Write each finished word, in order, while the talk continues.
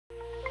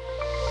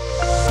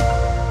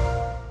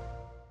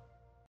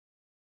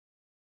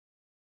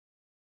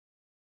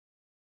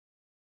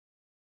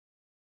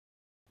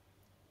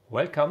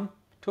Welcome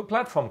to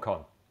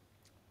PlatformCon.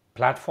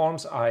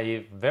 Platforms are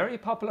a very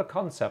popular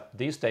concept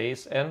these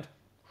days, and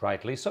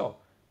rightly so.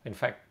 In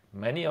fact,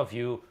 many of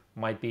you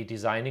might be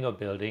designing or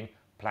building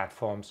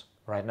platforms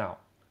right now.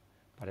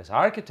 But as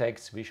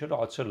architects, we should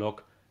also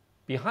look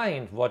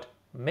behind what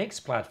makes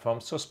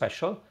platforms so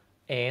special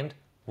and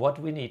what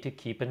we need to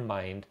keep in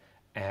mind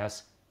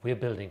as we're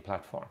building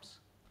platforms.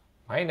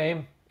 My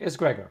name is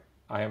Gregor.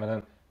 I am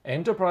an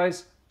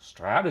enterprise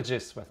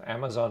strategist with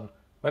Amazon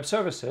Web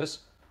Services.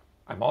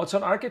 I'm also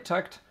an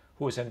architect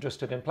who is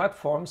interested in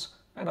platforms,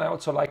 and I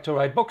also like to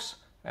write books,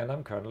 and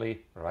I'm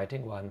currently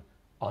writing one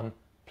on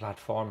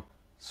platform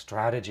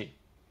strategy.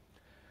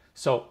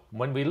 So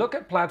when we look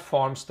at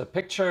platforms, the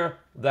picture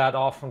that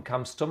often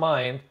comes to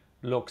mind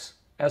looks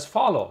as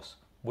follows.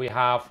 We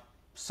have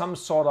some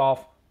sort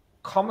of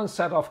common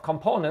set of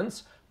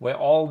components where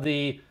all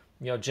the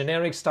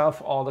generic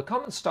stuff, all the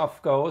common stuff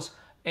goes,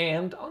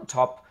 and on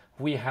top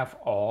we have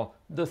all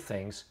the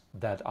things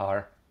that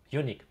are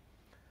unique.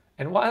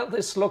 And while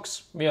this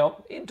looks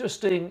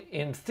interesting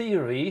in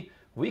theory,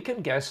 we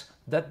can guess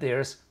that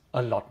there's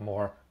a lot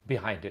more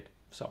behind it.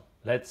 So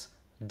let's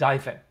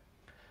dive in.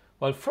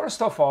 Well,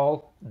 first of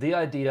all, the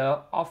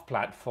idea of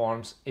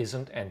platforms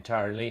isn't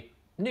entirely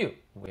new.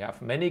 We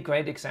have many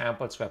great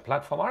examples where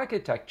platform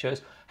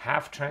architectures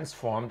have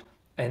transformed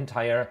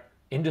entire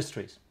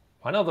industries.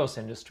 One of those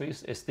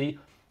industries is the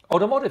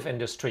automotive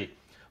industry,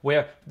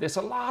 where there's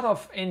a lot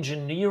of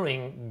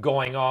engineering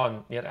going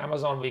on. At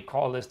Amazon, we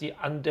call this the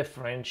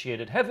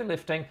undifferentiated heavy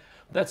lifting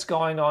that's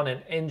going on in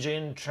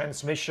engine,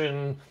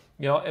 transmission,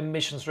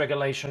 emissions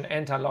regulation,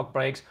 anti-lock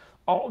brakes,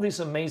 all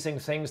these amazing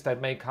things that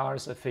make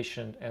cars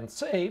efficient and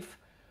safe,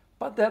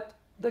 but that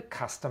the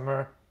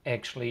customer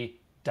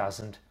actually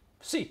doesn't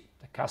see.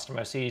 The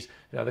customer sees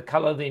the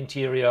color of the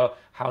interior,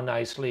 how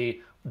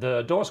nicely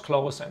the doors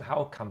close, and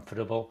how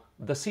comfortable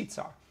the seats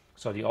are.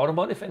 So the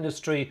automotive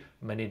industry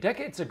many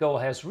decades ago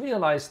has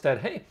realized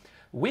that, hey,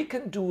 we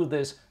can do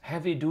this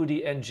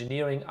heavy-duty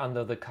engineering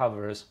under the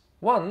covers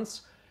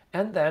once,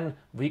 and then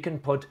we can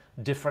put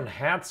different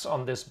hats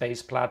on this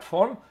base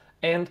platform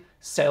and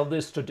sell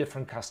this to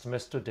different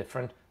customers, to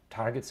different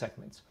target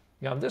segments.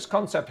 This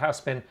concept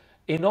has been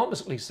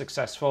enormously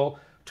successful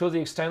to the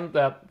extent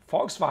that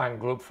Volkswagen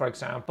Group, for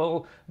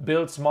example,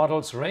 builds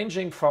models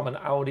ranging from an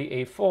Audi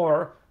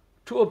A4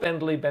 to a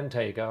Bentley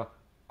Bentayga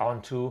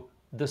onto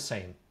the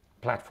same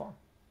platform.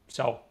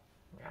 So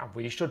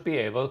we should be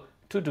able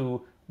to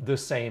do the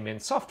same in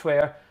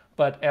software,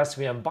 but as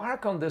we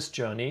embark on this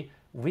journey,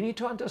 we need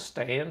to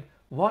understand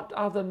what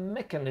are the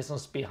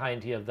mechanisms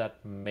behind here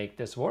that make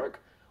this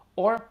work,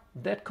 or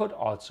that could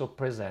also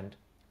present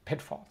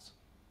pitfalls.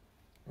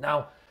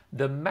 Now,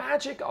 the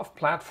magic of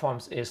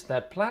platforms is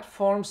that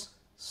platforms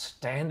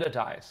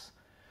standardize.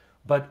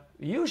 But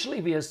usually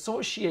we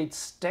associate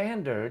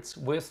standards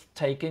with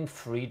taking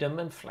freedom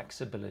and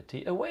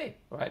flexibility away,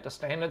 right? The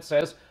standard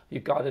says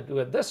you got to do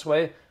it this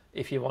way.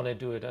 If you want to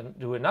do it and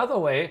do another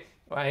way,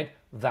 right,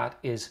 that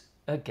is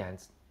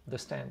against the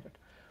standard.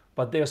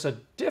 But there's a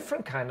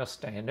different kind of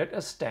standard,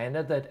 a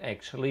standard that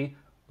actually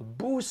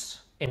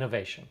boosts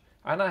innovation.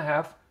 And I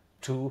have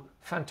two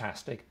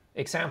fantastic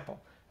examples.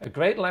 A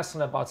great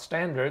lesson about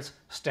standards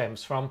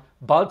stems from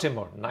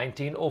Baltimore,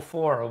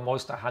 1904,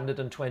 almost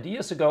 120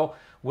 years ago,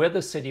 where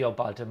the city of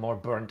Baltimore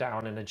burned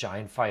down in a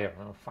giant fire.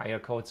 Fire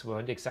codes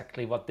weren't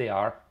exactly what they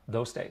are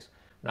those days.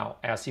 Now,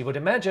 as you would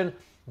imagine,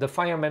 the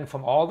firemen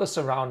from all the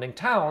surrounding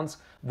towns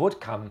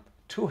would come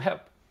to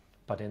help.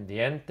 But in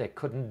the end, they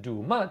couldn't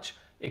do much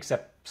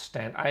except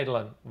stand idle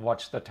and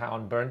watch the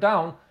town burn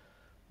down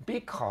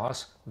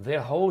because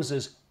their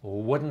hoses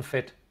wouldn't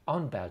fit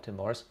on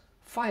Baltimore's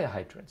fire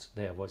hydrants.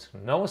 There was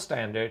no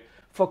standard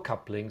for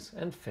couplings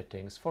and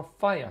fittings for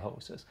fire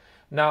hoses.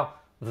 Now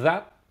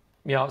that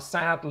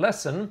sad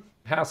lesson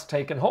has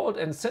taken hold,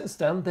 and since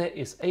then there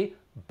is a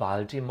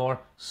Baltimore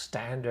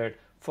standard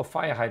for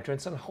fire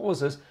hydrants and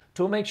hoses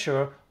to make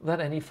sure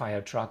that any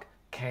fire truck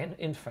can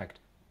in fact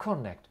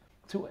connect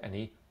to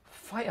any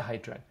fire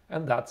hydrant,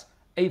 and that's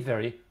a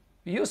very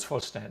useful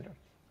standard.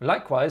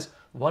 Likewise,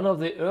 one of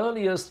the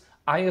earliest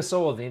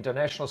ISO, the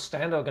International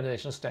Standard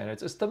Organization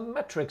standards, is the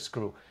metric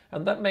screw,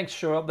 and that makes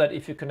sure that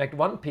if you connect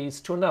one piece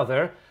to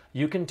another,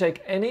 you can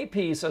take any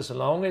piece as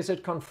long as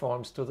it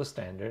conforms to the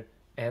standard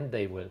and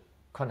they will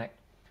connect.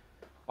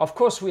 Of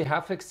course, we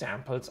have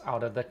examples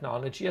out of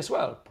technology as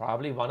well.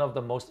 Probably one of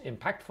the most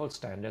impactful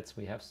standards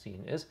we have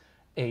seen is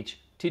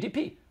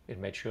HTTP. It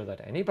made sure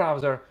that any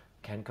browser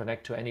can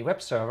connect to any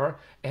web server,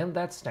 and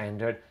that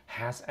standard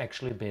has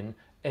actually been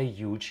a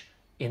huge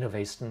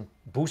innovation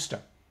booster.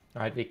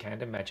 Right? We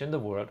can't imagine the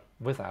world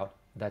without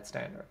that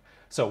standard.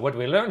 So what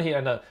we learn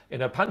here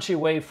in a punchy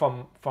way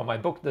from my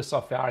book, The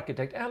Software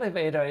Architect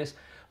Elevator, is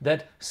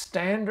that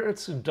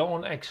standards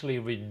don't actually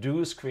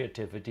reduce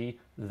creativity,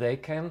 they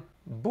can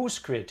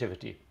boost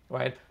creativity,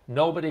 right?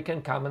 Nobody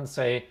can come and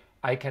say,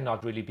 I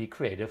cannot really be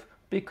creative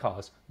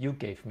because you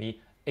gave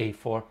me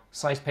A4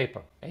 size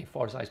paper.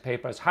 A4 size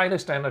paper is highly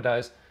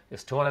standardized,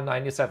 is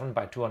 297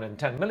 by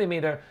 210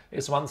 millimeter,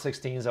 is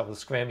 1/16 of a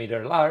square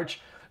meter large,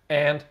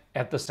 and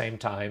at the same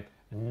time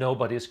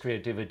nobody's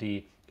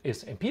creativity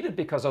is impeded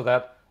because of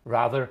that.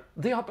 Rather,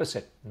 the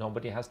opposite.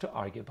 Nobody has to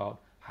argue about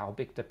how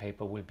big the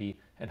paper will be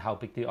and how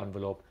big the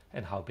envelope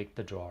and how big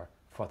the drawer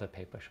for the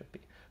paper should be.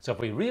 So if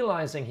we're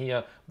realizing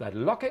here that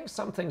locking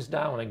some things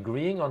down,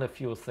 agreeing on a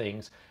few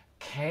things,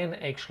 can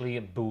actually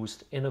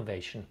boost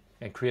innovation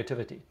and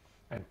creativity.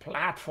 And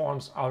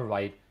platforms are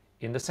right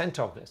in the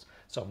center of this.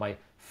 So my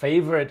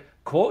favorite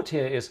quote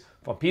here is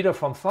from Peter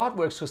from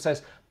ThoughtWorks, who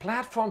says,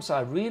 platforms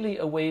are really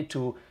a way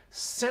to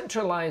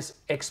centralize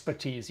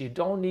expertise. You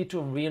don't need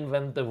to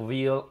reinvent the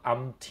wheel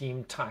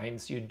umpteen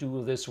times. You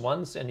do this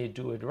once and you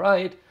do it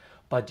right,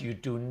 but you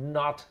do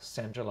not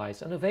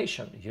centralize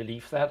innovation. You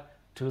leave that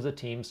to the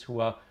teams who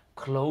are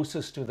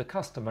closest to the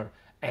customer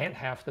and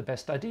have the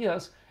best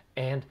ideas,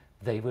 and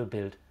they will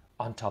build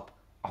on top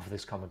of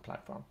this common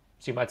platform.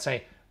 So you might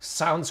say,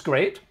 sounds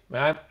great,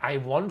 right? I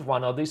want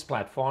one of these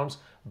platforms,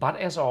 but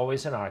as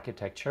always in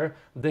architecture,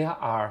 there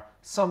are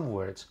some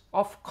words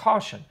of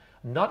caution.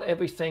 Not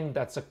everything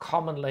that's a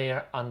common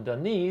layer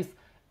underneath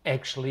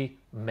actually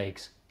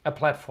makes a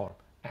platform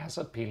as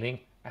appealing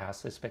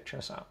as this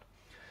picture sounds.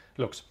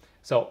 Looks.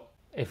 So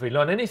if we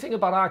learn anything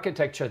about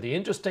architecture, the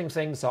interesting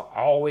things are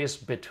always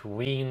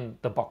between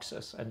the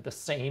boxes, and the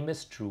same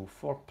is true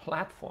for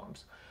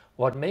platforms.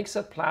 What makes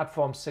a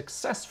platform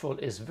successful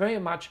is very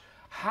much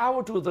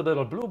how do the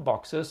little blue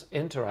boxes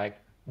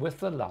interact with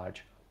the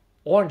large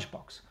orange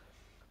box.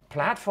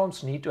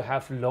 Platforms need to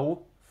have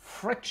low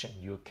friction.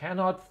 You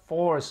cannot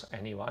force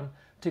anyone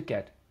to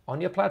get on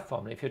your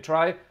platform. If you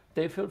try,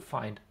 they will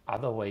find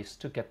other ways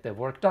to get their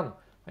work done.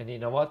 And you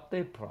know what?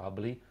 They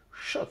probably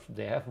should.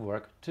 They have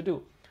work to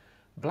do.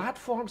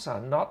 Platforms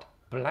are not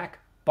black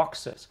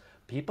boxes.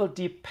 People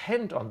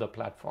depend on the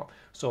platform,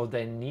 so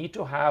they need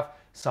to have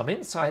some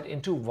insight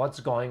into what's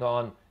going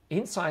on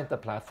inside the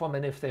platform,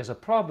 and if there's a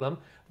problem,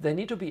 they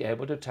need to be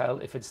able to tell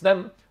if it's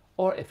them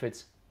or if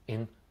it's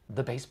in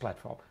the base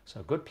platform.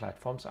 So good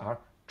platforms are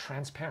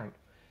transparent.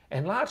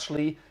 And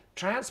largely,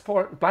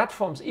 transport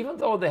platforms, even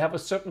though they have a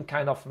certain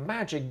kind of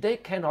magic, they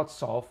cannot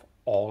solve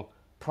all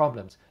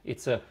problems.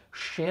 It's a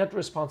shared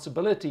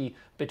responsibility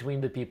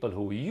between the people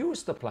who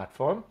use the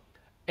platform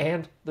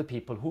and the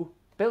people who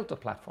build the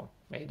platform.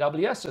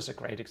 AWS is a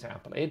great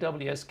example.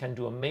 AWS can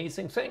do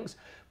amazing things,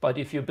 but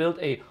if you build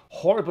a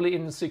horribly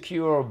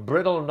insecure,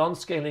 brittle,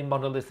 non-scaling,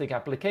 monolithic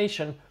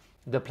application,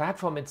 the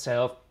platform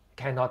itself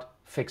cannot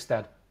fix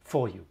that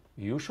for you.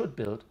 You should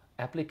build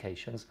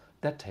applications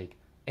that take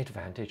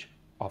advantage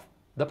of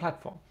the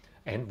platform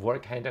and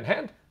work hand in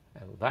hand,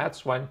 and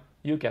that's when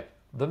you get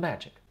the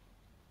magic.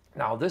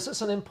 Now, this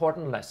is an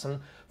important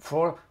lesson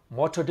for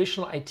more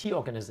traditional IT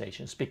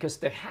organizations because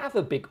they have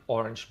a big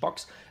orange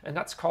box, and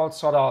that's called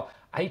sort of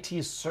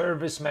IT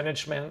service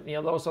management. You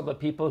know, those are the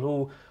people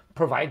who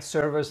provide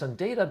servers and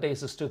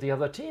databases to the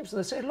other teams, and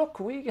they say, look,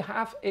 we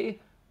have a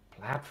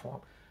platform.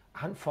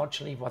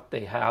 Unfortunately, what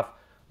they have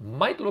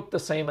might look the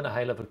same in a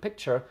high-level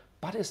picture,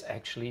 but is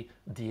actually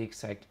the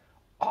exact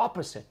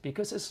opposite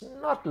because it's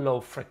not low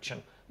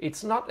friction.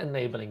 It's not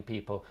enabling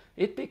people.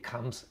 It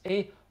becomes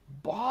a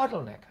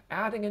bottleneck.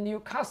 Adding a new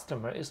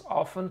customer is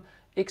often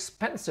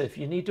expensive.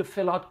 You need to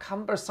fill out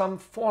cumbersome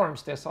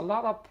forms. There's a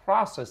lot of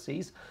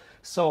processes.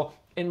 So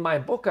in my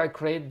book, I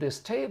create this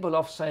table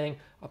of saying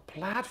a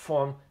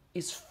platform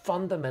is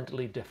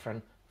fundamentally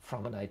different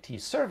from an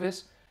IT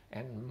service,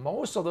 and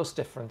most of those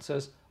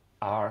differences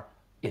are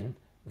in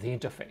the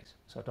interface.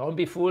 So don't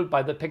be fooled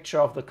by the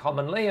picture of the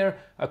common layer.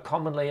 A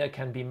common layer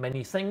can be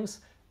many things.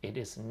 It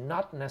is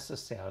not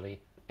necessarily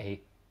a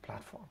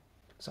platform.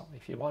 So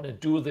if you want to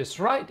do this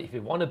right, if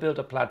you want to build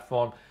a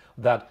platform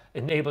that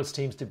enables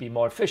teams to be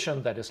more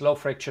efficient, that is low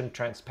friction,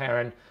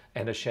 transparent,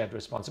 and a shared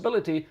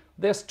responsibility,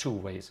 there's two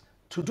ways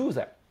to do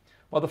that.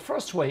 Well, the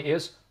first way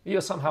is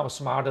you're somehow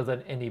smarter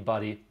than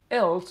anybody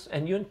else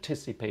and you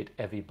anticipate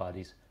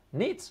everybody's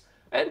needs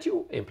and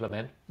you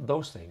implement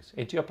those things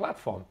into your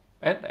platform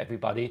and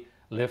everybody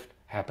lived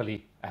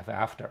happily ever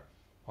after.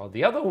 Well,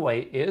 the other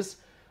way is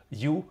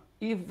you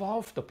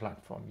evolve the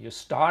platform. You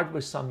start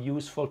with some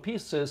useful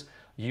pieces,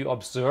 you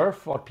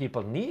observe what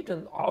people need,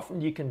 and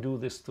often you can do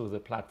this through the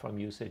platform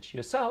usage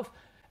yourself,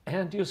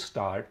 and you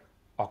start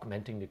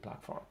augmenting the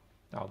platform.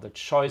 Now, the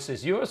choice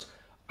is yours.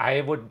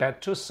 I would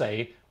bet to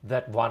say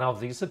that one of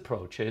these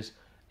approaches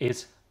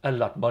is a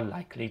lot more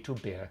likely to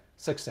bear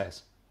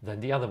success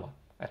than the other one.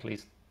 At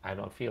least I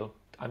don't feel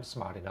I'm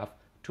smart enough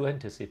to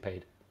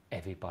anticipate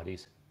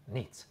everybody's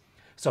needs.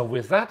 So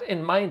with that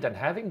in mind and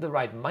having the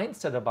right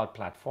mindset about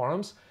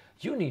platforms,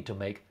 you need to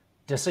make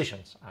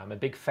decisions. I'm a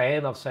big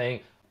fan of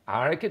saying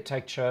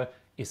architecture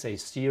is a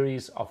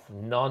series of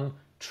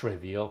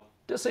non-trivial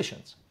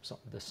decisions. So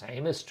the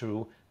same is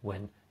true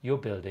when you're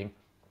building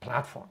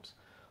platforms.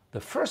 The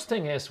first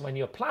thing is when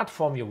you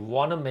platform, you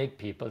want to make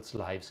people's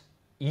lives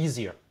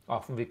easier.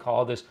 Often we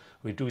call this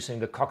reducing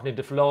the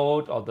cognitive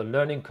load or the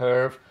learning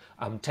curve,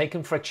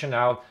 taking friction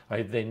out.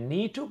 Right? They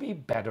need to be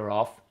better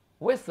off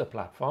with the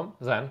platform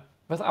than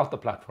without the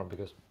platform,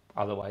 because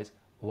otherwise,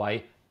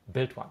 why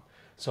build one?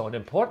 So an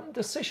important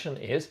decision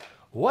is,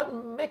 what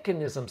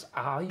mechanisms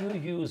are you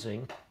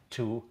using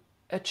to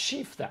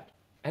achieve that?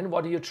 and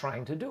what are you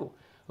trying to do?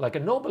 Like a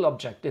noble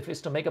objective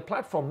is to make a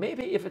platform.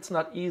 Maybe if it's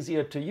not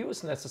easier to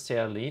use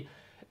necessarily,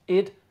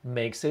 it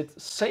makes it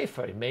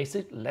safer. It makes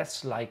it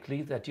less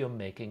likely that you're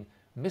making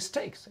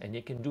mistakes. And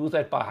you can do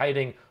that by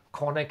hiding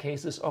corner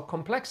cases or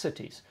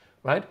complexities,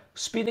 right?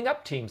 Speeding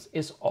up teams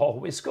is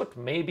always good.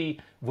 Maybe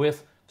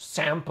with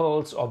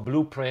samples or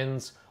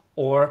blueprints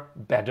or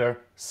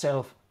better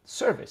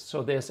self-service.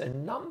 So there's a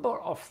number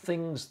of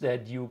things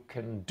that you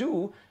can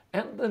do,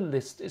 and the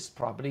list is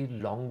probably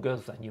longer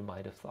than you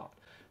might have thought.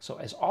 So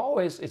as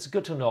always, it's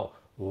good to know,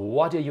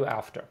 what are you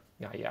after?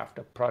 Are you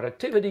after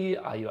productivity?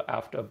 Are you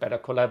after better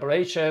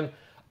collaboration?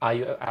 Are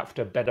you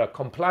after better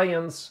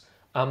compliance?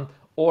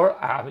 Or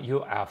are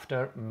you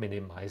after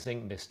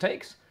minimizing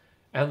mistakes?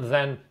 And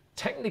then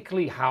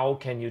technically, how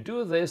can you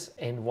do this?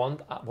 And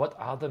what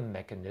are the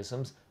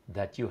mechanisms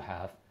that you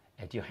have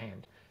at your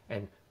hand?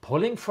 And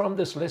pulling from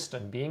this list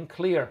and being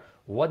clear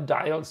what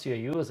dials you're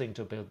using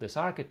to build this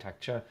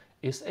architecture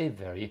is a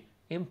very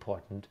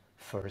important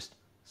first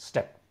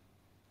step.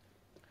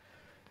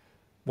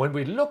 When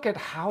we look at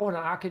how an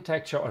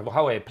architecture or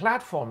how a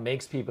platform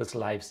makes people's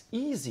lives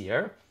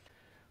easier,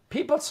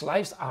 people's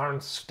lives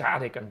aren't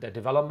static and their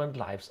development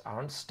lives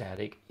aren't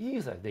static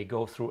either. They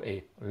go through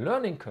a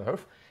learning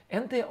curve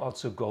and they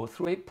also go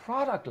through a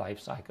product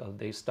life cycle.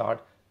 They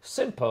start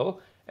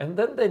simple and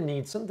then their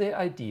needs and their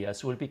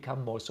ideas will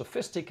become more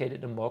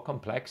sophisticated and more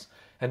complex,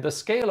 and the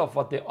scale of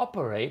what they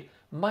operate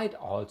might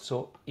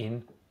also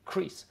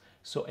increase.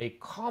 So a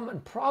common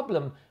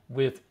problem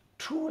with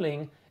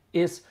tooling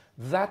is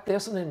that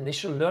there's an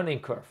initial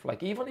learning curve.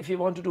 Like even if you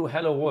want to do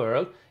Hello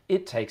World,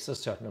 it takes a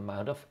certain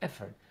amount of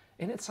effort.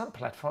 And in some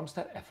platforms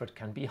that effort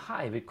can be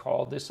high. We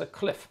call this a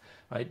cliff,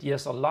 right?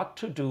 There's a lot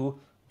to do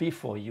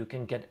before you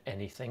can get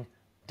anything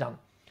done.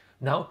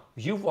 Now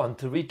you want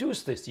to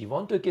reduce this. You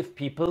want to give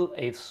people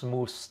a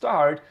smooth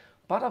start,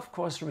 but of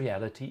course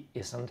reality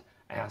isn't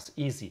as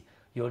easy.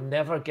 You'll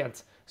never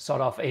get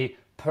sort of a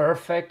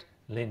perfect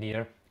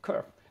linear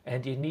curve.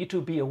 And you need to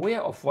be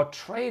aware of what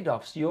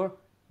trade-offs you're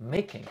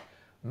making.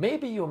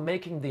 Maybe you're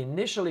making the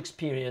initial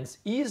experience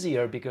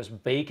easier because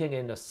baking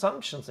in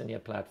assumptions in your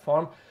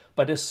platform,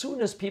 but as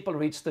soon as people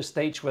reach the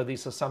stage where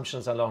these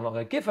assumptions are no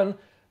longer given,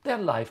 their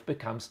life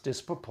becomes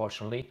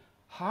disproportionately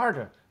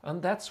harder.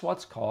 And that's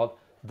what's called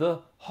the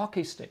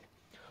hockey stick.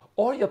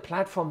 Or your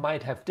platform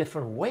might have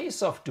different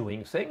ways of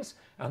doing things,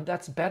 and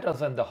that's better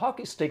than the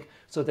hockey stick,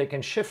 so they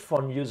can shift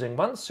from using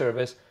one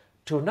service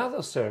to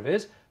another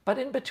service, but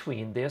in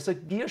between there's a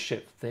gear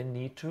shift. They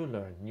need to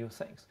learn new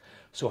things.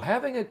 So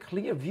having a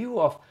clear view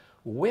of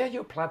where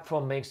your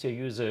platform makes your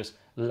users'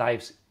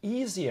 lives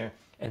easier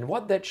and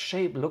what that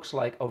shape looks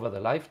like over the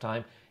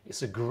lifetime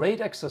is a great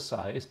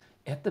exercise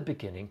at the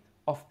beginning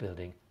of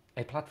building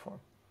a platform.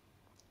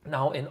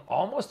 Now, in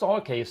almost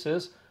all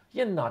cases,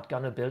 you're not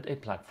going to build a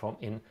platform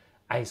in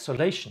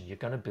isolation. You're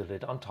going to build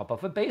it on top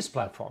of a base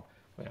platform.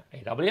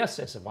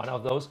 AWS is one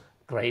of those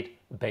great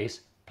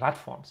base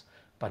platforms.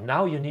 But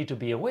now you need to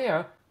be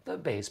aware the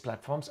base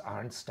platforms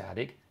aren't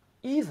static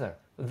either.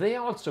 They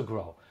also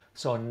grow.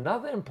 So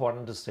another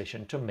important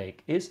decision to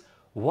make is,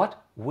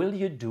 what will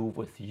you do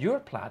with your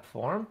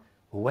platform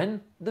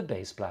when the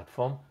base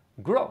platform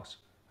grows?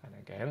 And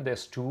again,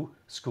 there's two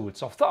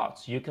schools of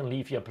thoughts. You can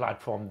leave your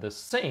platform the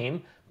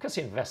same because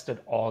you invested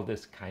all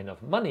this kind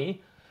of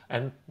money,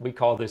 and we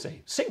call this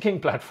a sinking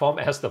platform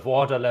as the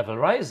water level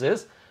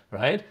rises,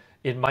 right?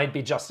 It might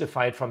be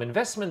justified from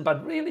investment,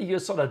 but really you're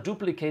sort of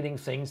duplicating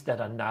things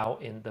that are now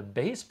in the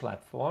base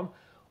platform.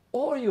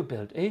 Or you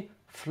build a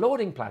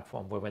floating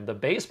platform where when the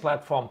base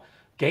platform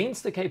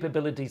gains the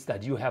capabilities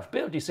that you have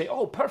built, you say,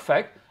 oh,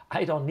 perfect,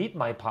 I don't need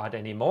my part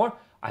anymore.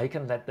 I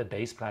can let the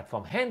base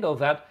platform handle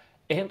that,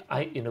 and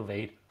I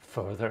innovate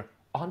further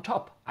on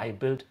top. I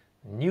build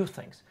new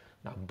things.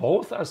 Now,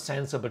 both are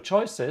sensible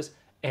choices,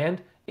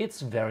 and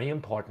it's very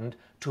important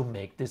to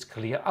make this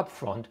clear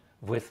upfront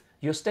with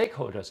your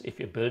stakeholders. If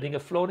you're building a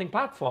floating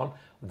platform,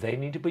 they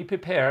need to be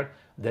prepared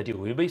that you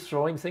will be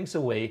throwing things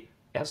away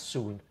as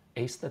soon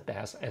as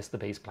the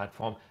base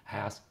platform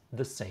has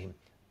the same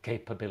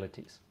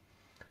capabilities.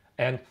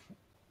 And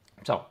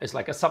so it's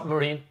like a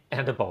submarine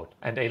and a boat.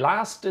 And a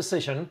last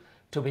decision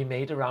to be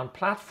made around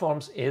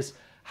platforms is,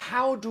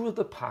 how do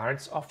the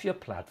parts of your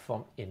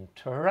platform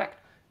interact?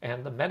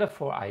 And the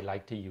metaphor I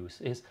like to use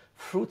is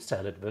fruit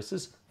salad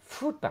versus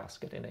fruit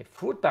basket. In a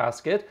fruit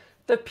basket,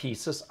 the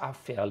pieces are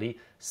fairly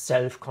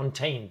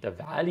self-contained. The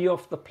value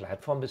of the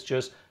platform is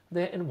just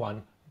there in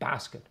one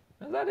basket.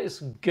 And that is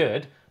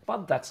good,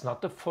 but that's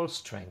not the full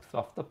strength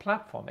of the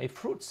platform. A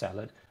fruit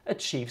salad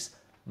achieves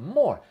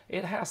more.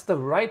 It has the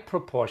right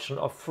proportion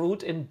of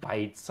fruit in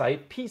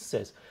bite-sized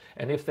pieces.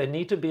 And if they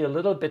need to be a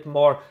little bit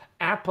more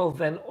apple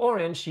than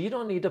orange, you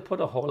don't need to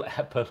put a whole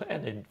apple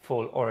and a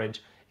full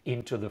orange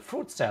into the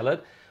fruit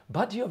salad,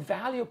 but your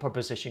value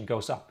proposition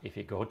goes up. If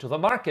you go to the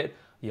market,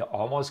 you're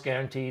almost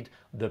guaranteed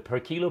the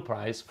per kilo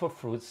price for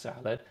fruit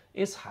salad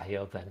is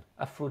higher than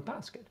a fruit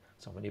basket.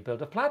 So when you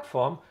build a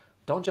platform,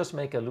 don't just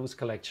make a loose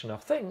collection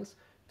of things.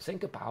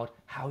 Think about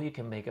how you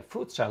can make a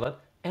fruit salad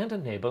and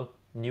enable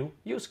new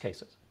use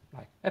cases.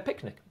 like a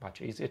picnic.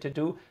 Much easier to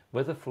do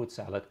with a fruit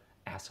salad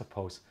as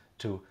opposed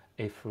to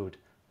a fruit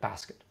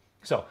basket.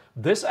 So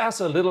this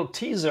as a little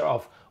teaser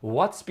of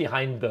what's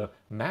behind the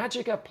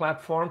magic of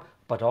platform,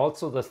 but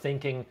also the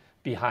thinking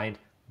behind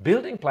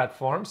building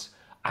platforms.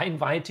 I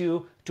invite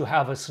you to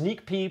have a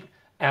sneak peek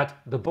at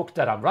the book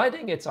that I'm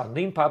writing. It's on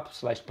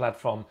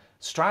leanpub/platform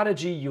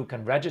strategy. You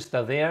can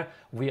register there.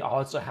 We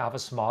also have a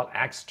small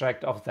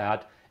extract of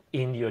that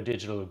in your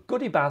digital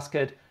goodie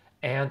basket.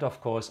 And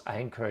of course, I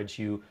encourage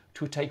you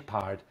to take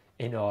part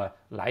in our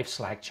live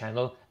Slack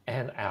channel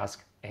and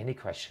ask any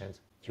questions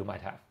you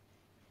might have.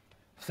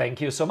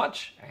 Thank you so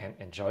much and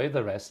enjoy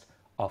the rest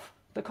of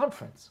the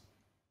conference.